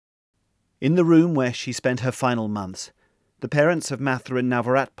In the room where she spent her final months, the parents of Matharin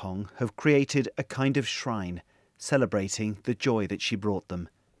Navaratpong have created a kind of shrine, celebrating the joy that she brought them.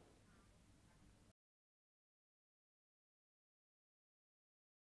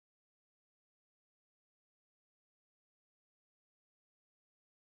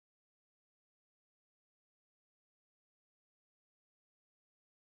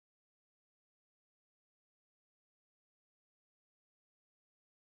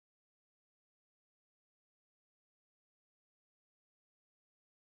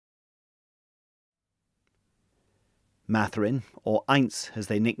 Matharin, or Eins as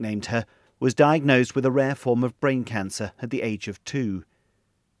they nicknamed her, was diagnosed with a rare form of brain cancer at the age of 2.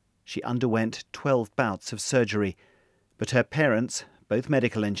 She underwent 12 bouts of surgery, but her parents, both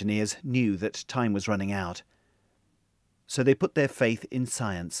medical engineers, knew that time was running out. So they put their faith in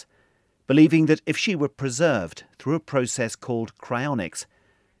science, believing that if she were preserved through a process called Cryonics,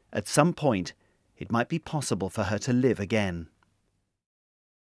 at some point it might be possible for her to live again.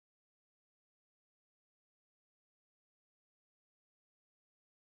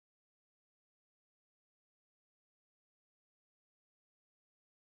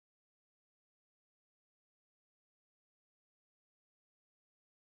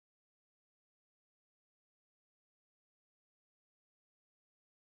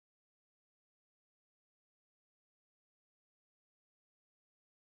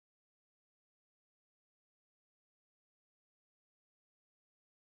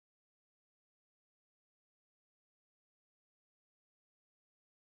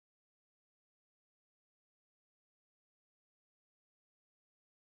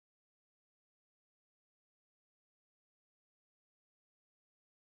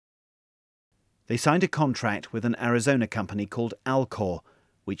 They signed a contract with an Arizona company called Alcor,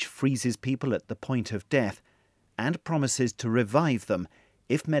 which freezes people at the point of death and promises to revive them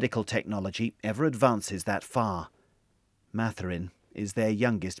if medical technology ever advances that far. Matharin is their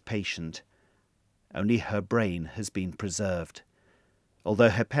youngest patient. Only her brain has been preserved, although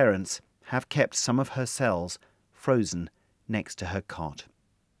her parents have kept some of her cells frozen next to her cot.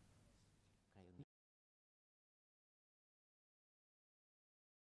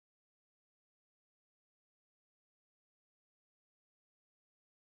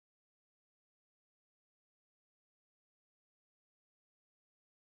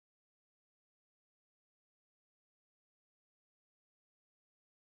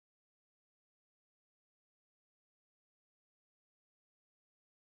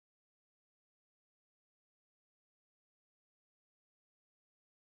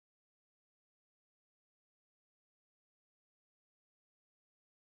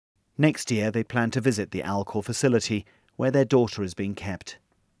 Next year they plan to visit the Alcor facility where their daughter is being kept.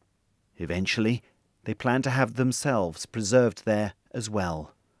 Eventually, they plan to have themselves preserved there as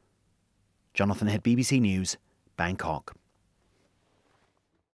well. Jonathan Head, BBC News, Bangkok.